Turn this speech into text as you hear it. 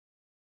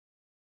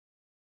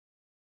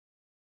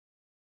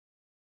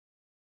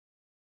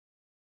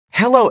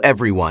Hello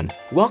everyone,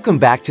 welcome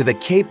back to the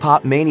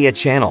K-PopMania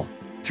channel.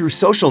 Through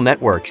social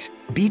networks,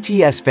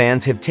 BTS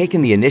fans have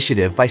taken the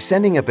initiative by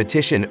sending a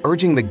petition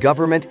urging the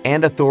government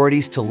and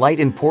authorities to light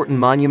important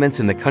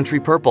monuments in the country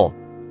purple.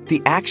 The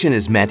action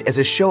is meant as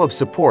a show of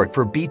support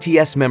for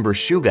BTS member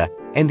Suga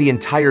and the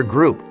entire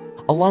group,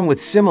 along with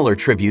similar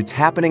tributes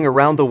happening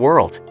around the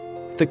world.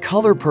 The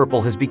color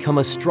purple has become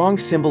a strong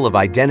symbol of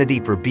identity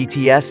for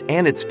BTS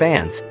and its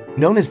fans,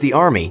 known as the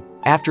ARMY,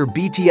 after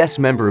BTS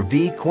member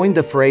V coined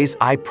the phrase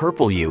 "I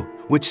purple you,"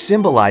 which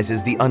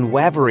symbolizes the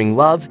unwavering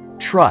love,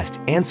 trust,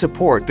 and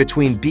support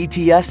between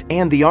BTS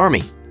and the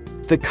ARMY.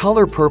 The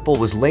color purple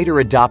was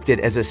later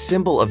adopted as a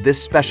symbol of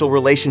this special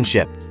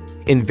relationship.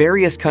 In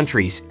various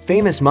countries,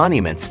 famous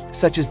monuments,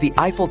 such as the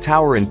Eiffel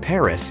Tower in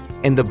Paris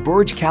and the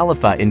Burj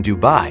Khalifa in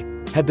Dubai,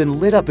 have been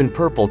lit up in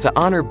purple to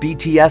honor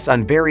BTS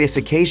on various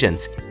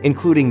occasions,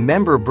 including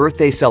member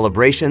birthday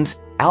celebrations,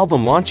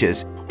 album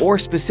launches, or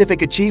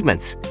specific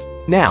achievements.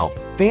 Now,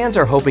 fans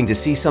are hoping to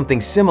see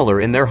something similar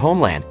in their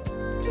homeland.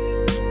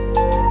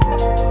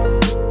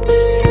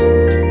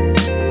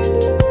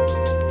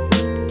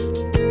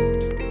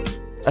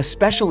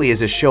 Especially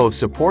as a show of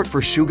support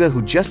for Suga,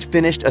 who just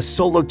finished a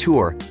solo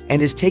tour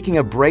and is taking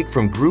a break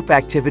from group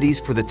activities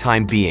for the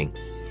time being.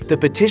 The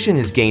petition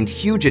has gained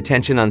huge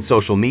attention on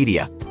social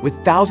media, with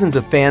thousands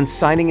of fans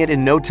signing it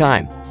in no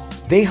time.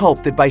 They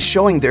hope that by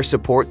showing their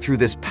support through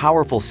this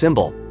powerful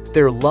symbol,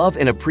 their love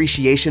and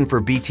appreciation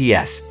for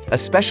BTS,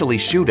 especially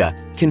Suga,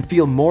 can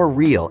feel more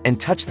real and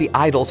touch the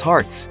idols'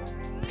 hearts.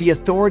 The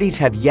authorities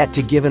have yet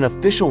to give an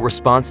official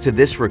response to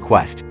this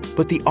request,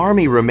 but the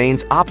ARMY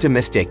remains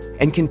optimistic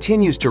and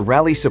continues to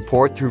rally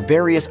support through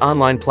various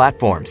online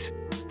platforms.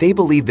 They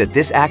believe that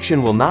this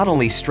action will not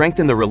only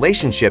strengthen the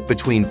relationship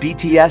between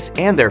BTS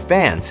and their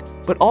fans,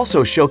 but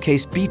also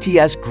showcase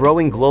BTS'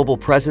 growing global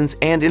presence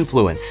and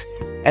influence.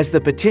 As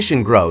the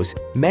petition grows,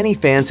 many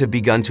fans have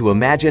begun to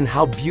imagine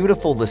how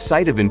beautiful the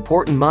sight of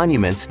important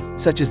monuments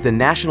such as the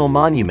National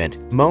Monument,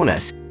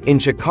 Monas, in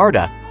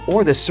Jakarta,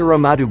 or the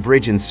Suramadu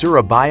Bridge in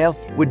Surabaya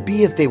would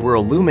be if they were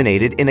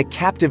illuminated in a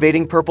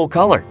captivating purple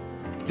color.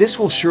 This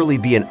will surely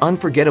be an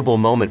unforgettable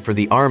moment for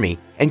the ARMY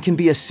and can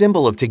be a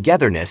symbol of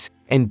togetherness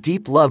and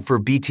deep love for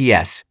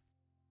BTS.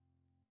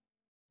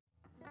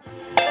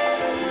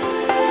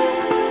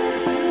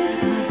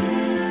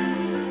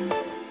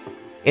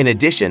 In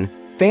addition,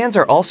 fans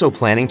are also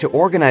planning to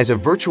organize a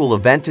virtual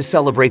event to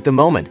celebrate the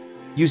moment,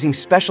 using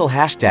special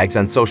hashtags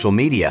on social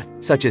media,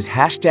 such as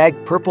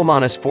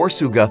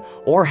 #PurpleMonas4Suga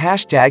or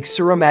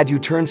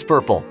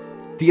 #SuramaduTurnsPurple.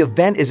 The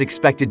event is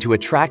expected to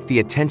attract the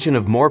attention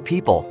of more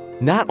people,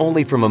 not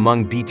only from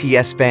among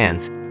BTS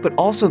fans, but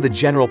also the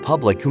general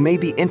public who may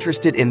be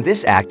interested in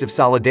this act of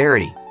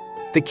solidarity.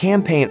 The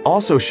campaign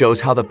also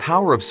shows how the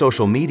power of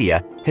social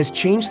media has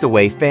changed the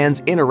way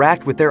fans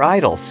interact with their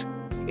idols.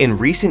 In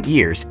recent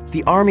years,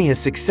 the ARMY has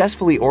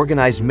successfully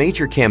organized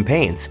major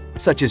campaigns,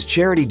 such as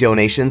charity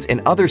donations and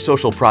other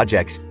social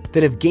projects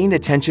that have gained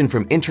attention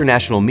from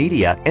international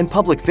media and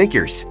public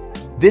figures.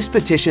 This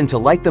petition to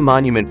light the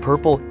monument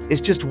purple is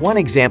just one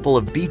example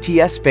of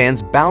BTS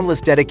fans'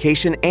 boundless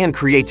dedication and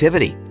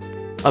creativity.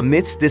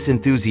 Amidst this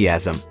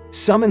enthusiasm,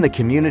 some in the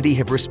community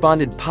have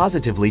responded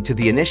positively to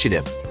the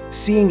initiative,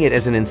 seeing it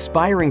as an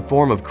inspiring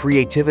form of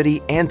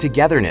creativity and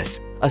togetherness,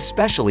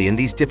 especially in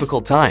these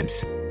difficult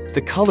times. The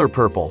color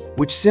purple,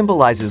 which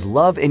symbolizes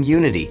love and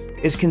unity,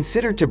 is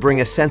considered to bring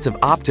a sense of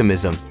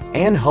optimism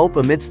and hope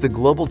amidst the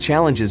global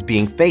challenges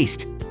being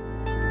faced.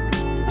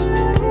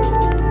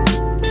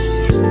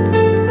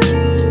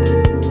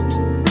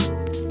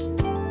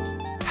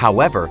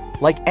 However,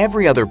 like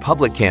every other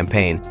public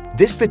campaign,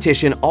 this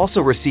petition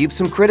also received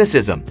some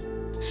criticism.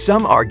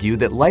 Some argue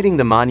that lighting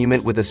the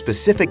monument with a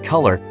specific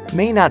color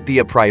may not be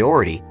a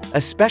priority,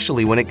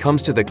 especially when it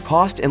comes to the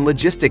cost and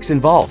logistics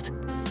involved.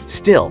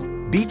 Still,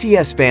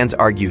 BTS fans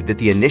argued that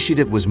the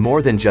initiative was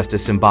more than just a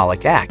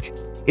symbolic act.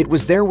 It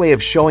was their way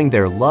of showing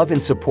their love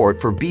and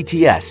support for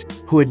BTS,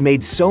 who had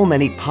made so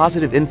many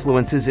positive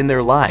influences in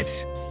their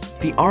lives.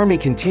 The ARMY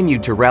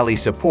continued to rally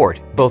support,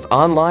 both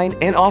online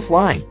and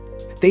offline.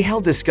 They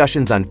held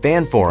discussions on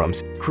fan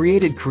forums,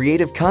 created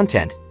creative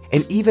content,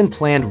 and even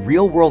planned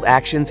real-world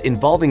actions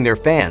involving their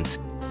fans,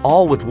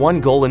 all with one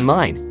goal in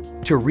mind: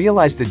 to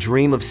realize the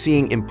dream of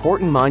seeing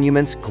important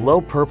monuments glow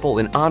purple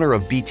in honor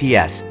of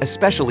BTS,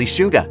 especially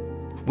Suga.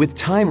 With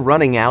time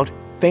running out,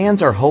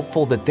 fans are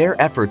hopeful that their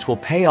efforts will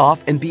pay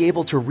off and be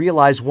able to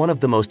realize one of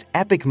the most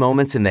epic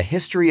moments in the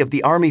history of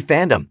the ARMY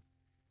fandom.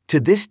 To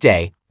this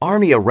day,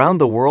 ARMY around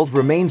the world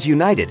remains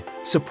united,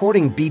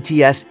 supporting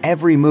BTS'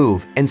 every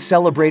move and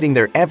celebrating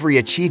their every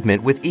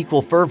achievement with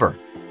equal fervor.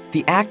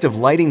 The act of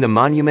lighting the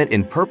monument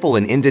in purple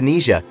in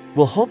Indonesia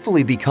will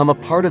hopefully become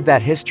a part of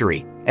that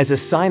history, as a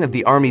sign of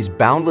the ARMY's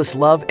boundless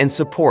love and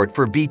support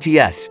for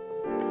BTS.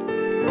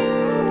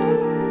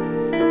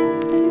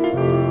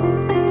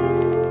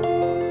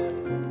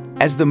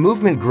 As the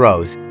movement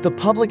grows, the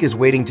public is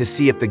waiting to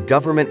see if the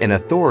government and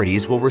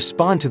authorities will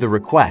respond to the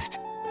request,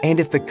 and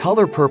if the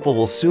color purple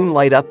will soon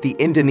light up the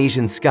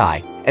Indonesian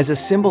sky as a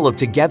symbol of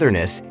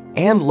togetherness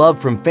and love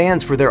from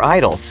fans for their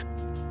idols.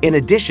 In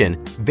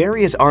addition,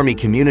 various ARMY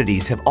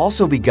communities have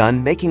also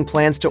begun making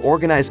plans to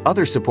organize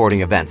other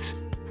supporting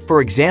events.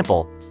 For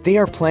example, they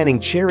are planning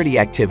charity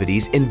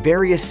activities in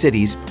various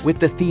cities with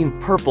the theme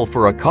Purple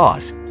for a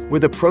Cause, where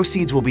the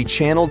proceeds will be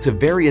channeled to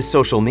various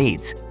social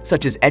needs,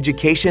 such as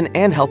education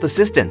and health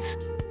assistance.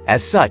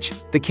 As such,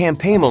 the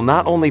campaign will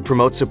not only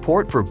promote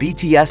support for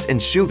BTS and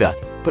Suga,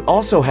 but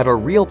also have a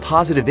real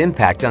positive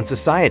impact on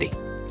society.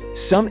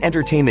 Some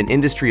entertainment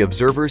industry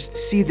observers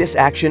see this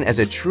action as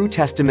a true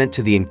testament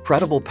to the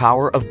incredible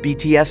power of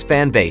BTS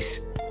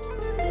fanbase.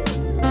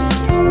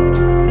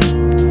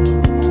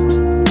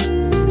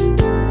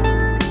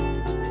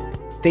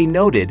 They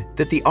noted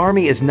that the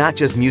ARMY is not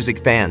just music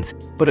fans,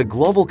 but a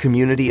global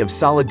community of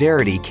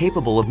solidarity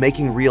capable of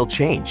making real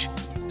change.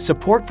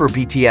 Support for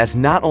BTS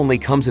not only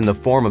comes in the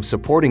form of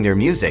supporting their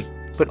music,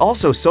 but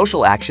also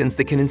social actions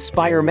that can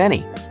inspire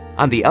many.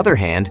 On the other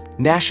hand,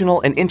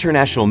 national and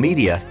international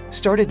media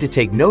started to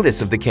take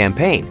notice of the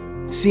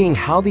campaign, seeing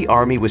how the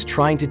ARMY was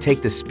trying to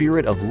take the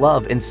spirit of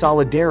love and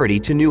solidarity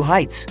to new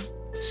heights.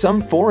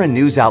 Some foreign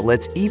news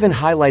outlets even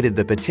highlighted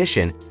the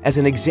petition as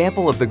an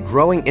example of the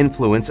growing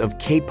influence of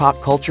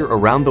K-pop culture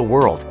around the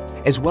world,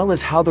 as well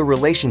as how the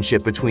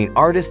relationship between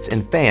artists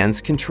and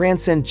fans can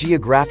transcend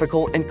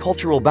geographical and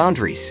cultural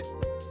boundaries.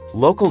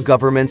 Local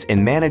governments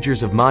and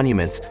managers of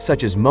monuments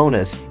such as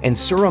Mona's and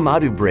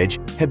Suramadu Bridge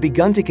have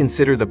begun to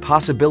consider the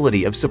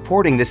possibility of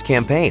supporting this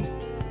campaign.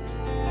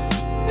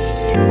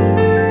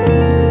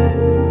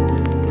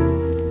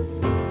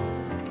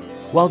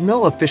 While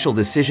no official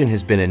decision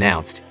has been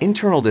announced,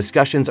 internal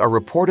discussions are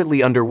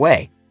reportedly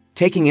underway,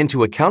 taking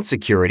into account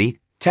security,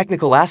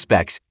 technical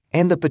aspects,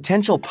 and the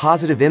potential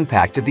positive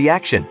impact of the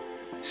action.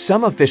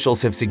 Some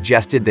officials have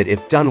suggested that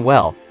if done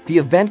well, the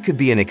event could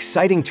be an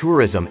exciting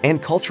tourism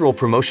and cultural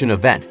promotion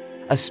event,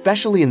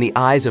 especially in the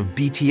eyes of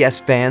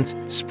BTS fans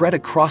spread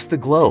across the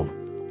globe.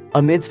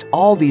 Amidst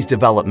all these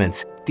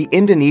developments, the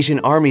Indonesian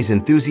ARMY's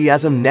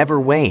enthusiasm never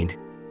waned.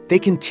 They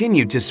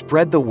continued to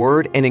spread the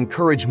word and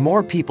encourage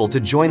more people to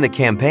join the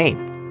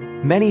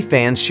campaign. Many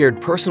fans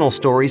shared personal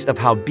stories of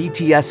how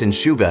BTS and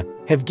Suga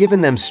have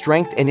given them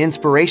strength and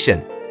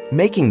inspiration,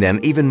 making them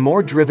even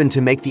more driven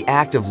to make the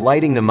act of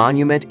lighting the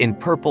monument in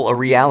purple a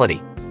reality.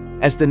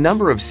 As the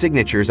number of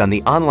signatures on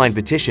the online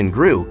petition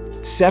grew,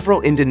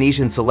 several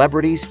Indonesian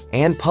celebrities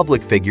and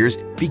public figures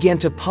began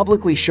to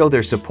publicly show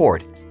their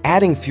support,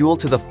 adding fuel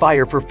to the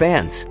fire for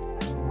fans.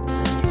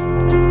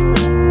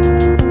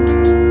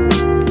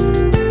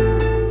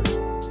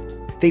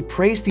 They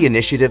praised the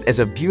initiative as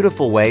a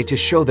beautiful way to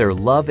show their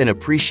love and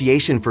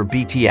appreciation for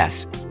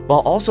BTS, while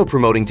also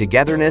promoting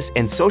togetherness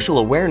and social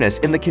awareness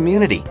in the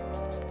community.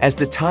 As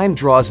the time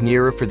draws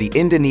nearer for the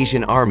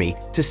Indonesian ARMY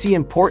to see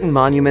important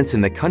monuments in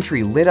the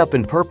country lit up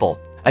in purple,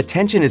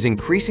 attention is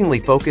increasingly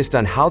focused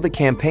on how the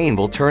campaign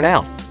will turn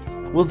out.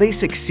 Will they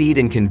succeed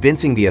in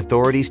convincing the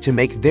authorities to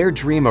make their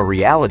dream a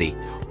reality,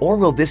 or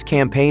will this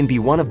campaign be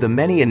one of the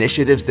many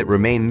initiatives that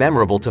remain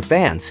memorable to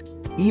fans,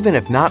 even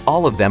if not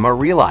all of them are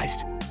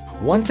realized?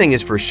 One thing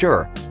is for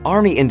sure,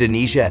 ARMY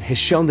Indonesia has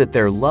shown that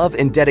their love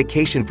and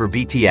dedication for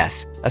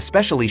BTS,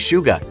 especially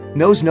Suga,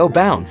 knows no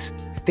bounds.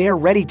 They are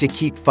ready to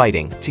keep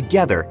fighting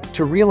together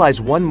to realize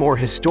one more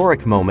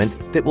historic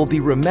moment that will be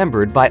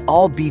remembered by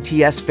all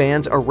BTS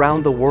fans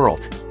around the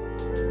world.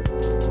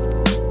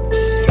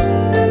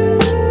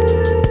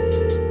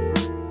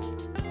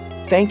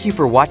 Thank you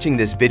for watching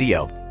this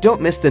video.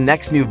 Don't miss the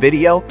next new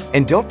video,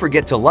 and don't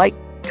forget to like,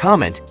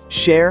 comment,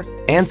 share,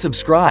 and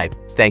subscribe.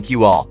 Thank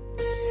you all.